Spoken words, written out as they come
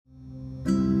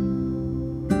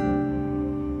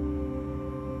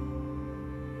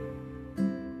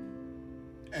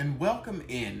and welcome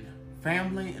in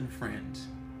family and friends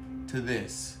to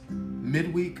this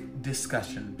midweek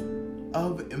discussion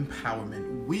of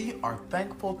empowerment we are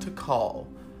thankful to call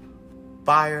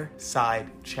Fireside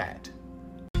Chat.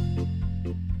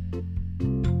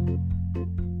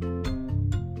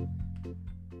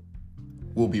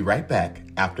 We'll be right back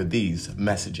after these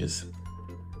messages.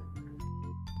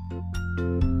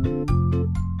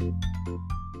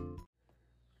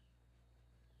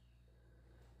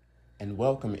 And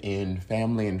welcome in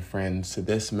family and friends to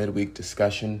this midweek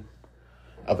discussion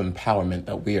of empowerment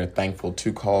that we are thankful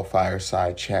to call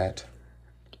Fireside Chat.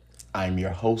 I'm your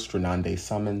host, Renande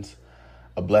Summons.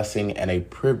 A blessing and a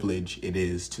privilege it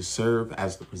is to serve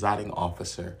as the presiding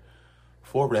officer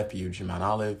for Refuge in Mount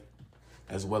Olive,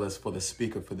 as well as for the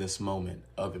speaker for this moment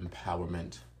of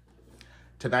empowerment.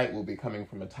 Tonight we'll be coming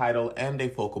from a title and a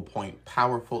focal point,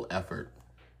 Powerful Effort.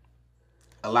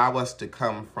 Allow us to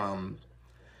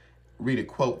read a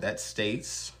quote that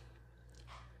states,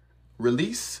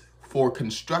 "Release for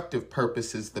constructive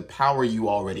purposes the power you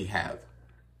already have,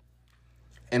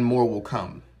 and more will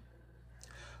come.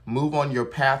 Move on your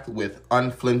path with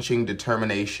unflinching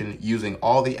determination using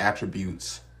all the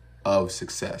attributes of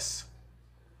success.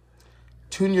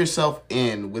 Tune yourself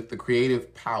in with the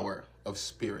creative power of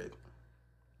spirit."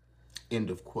 End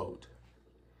of quote.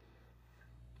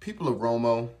 People of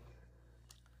Romo,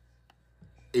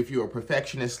 if you're a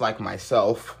perfectionist like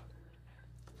myself,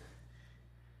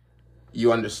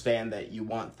 you understand that you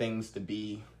want things to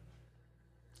be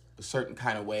a certain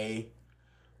kind of way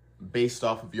based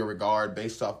off of your regard,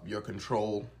 based off of your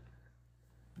control.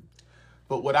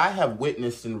 But what I have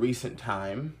witnessed in recent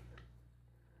time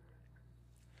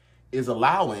is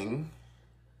allowing,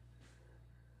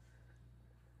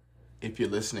 if you're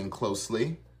listening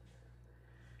closely,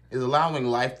 is allowing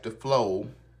life to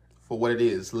flow for what it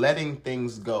is, letting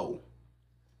things go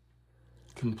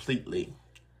completely.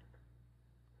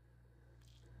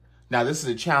 Now, this is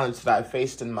a challenge that I've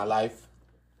faced in my life,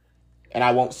 and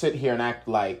I won't sit here and act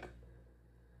like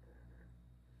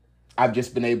I've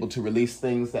just been able to release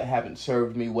things that haven't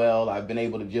served me well. I've been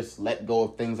able to just let go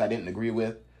of things I didn't agree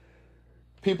with.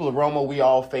 People of Roma, we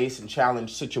all face and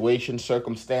challenge situations,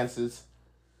 circumstances,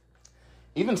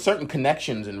 even certain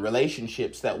connections and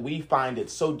relationships that we find it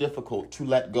so difficult to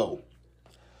let go.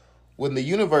 When the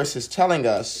universe is telling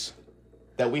us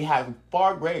that we have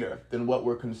far greater than what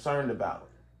we're concerned about.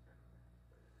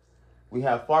 We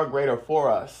have far greater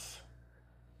for us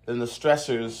than the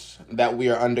stressors that we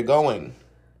are undergoing.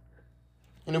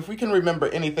 And if we can remember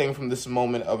anything from this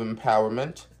moment of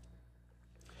empowerment,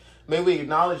 may we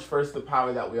acknowledge first the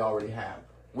power that we already have,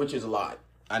 which is a lot.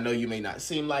 I know you may not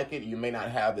seem like it. You may not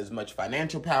have as much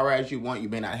financial power as you want. You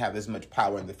may not have as much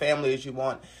power in the family as you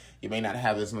want. You may not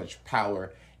have as much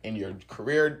power in your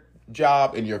career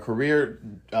job, in your career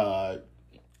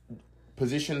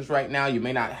positions right now. You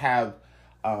may not have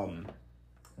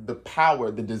the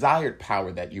power, the desired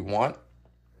power that you want,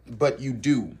 but you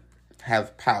do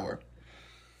have power.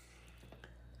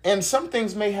 And some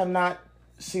things may have not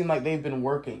seemed like they've been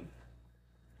working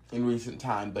in recent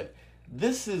time, but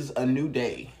this is a new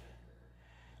day,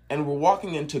 and we're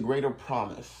walking into greater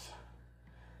promise.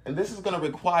 And this is going to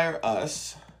require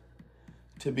us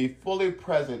to be fully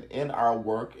present in our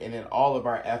work and in all of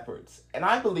our efforts. And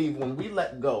I believe when we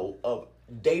let go of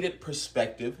dated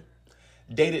perspective,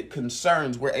 dated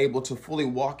concerns, we're able to fully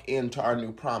walk into our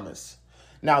new promise.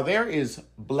 Now, there is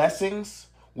blessings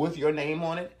with your name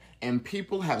on it, and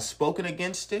people have spoken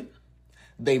against it.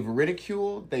 They've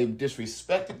ridiculed, they've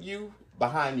disrespected you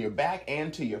behind your back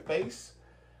and to your face.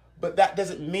 But that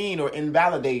doesn't mean or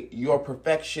invalidate your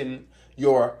perfection,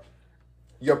 your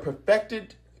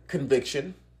perfected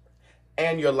conviction,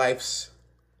 and your life's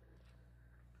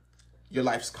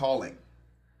calling.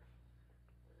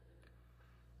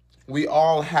 We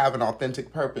all have an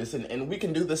authentic purpose, and we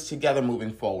can do this together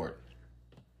moving forward.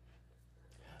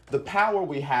 The power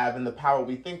we have and the power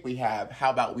we think we have,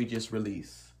 how about we just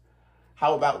release?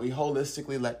 How about we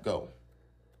holistically let go?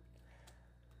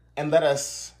 And let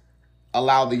us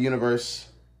allow the universe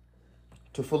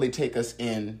to fully take us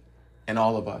in and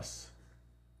all of us.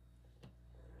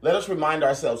 Let us remind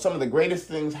ourselves some of the greatest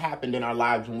things happened in our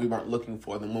lives when we weren't looking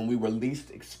for them, when we were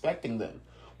least expecting them,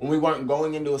 when we weren't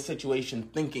going into a situation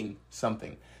thinking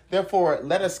something. Therefore,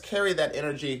 let us carry that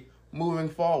energy moving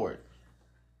forward.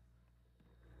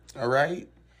 All right?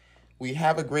 We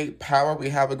have a great power. We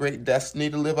have a great destiny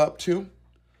to live up to.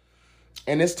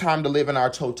 And it's time to live in our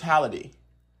totality.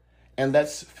 And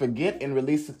let's forget and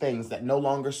release the things that no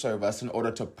longer serve us in order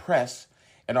to press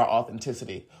in our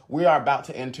authenticity. We are about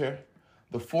to enter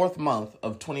the fourth month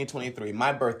of 2023,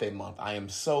 my birthday month. I am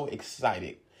so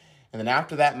excited. And then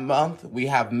after that month, we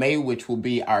have May, which will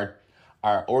be our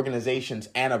organization's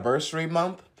anniversary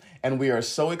month. And we are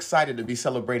so excited to be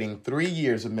celebrating 3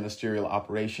 years of ministerial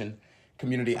operation,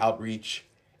 community outreach,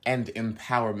 and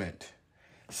empowerment.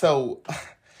 So,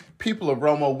 people of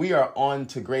Romo, we are on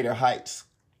to greater heights.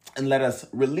 And let us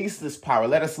release this power.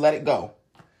 Let us let it go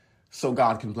so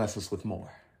God can bless us with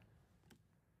more.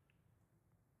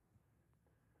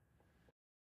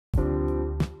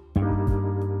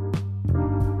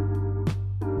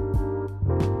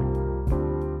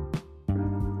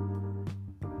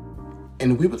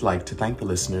 And we would like to thank the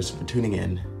listeners for tuning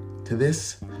in to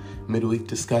this midweek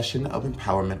discussion of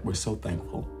empowerment we're so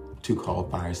thankful to call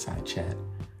Fireside Chat.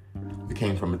 We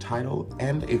came from a title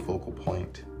and a focal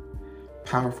point.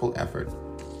 Powerful effort.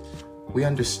 We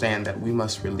understand that we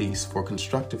must release for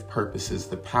constructive purposes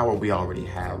the power we already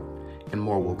have, and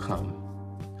more will come.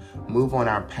 Move on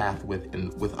our path with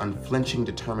unflinching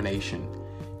determination,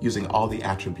 using all the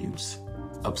attributes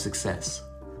of success.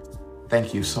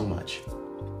 Thank you so much.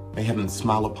 May heaven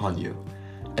smile upon you,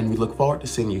 and we look forward to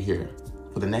seeing you here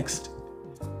for the next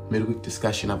midweek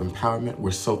discussion of empowerment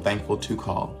we're so thankful to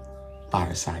call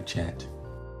Fireside Chat.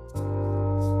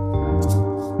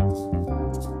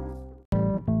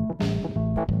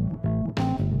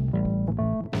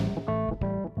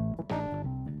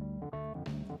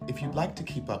 If you'd like to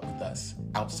keep up with us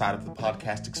outside of the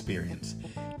podcast experience,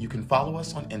 you can follow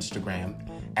us on Instagram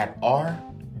at r.o.m.o_.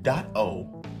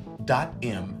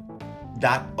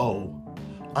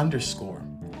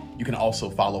 You can also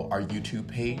follow our YouTube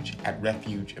page at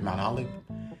Refuge in Mount Olive,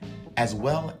 as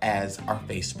well as our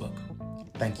Facebook.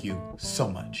 Thank you so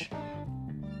much.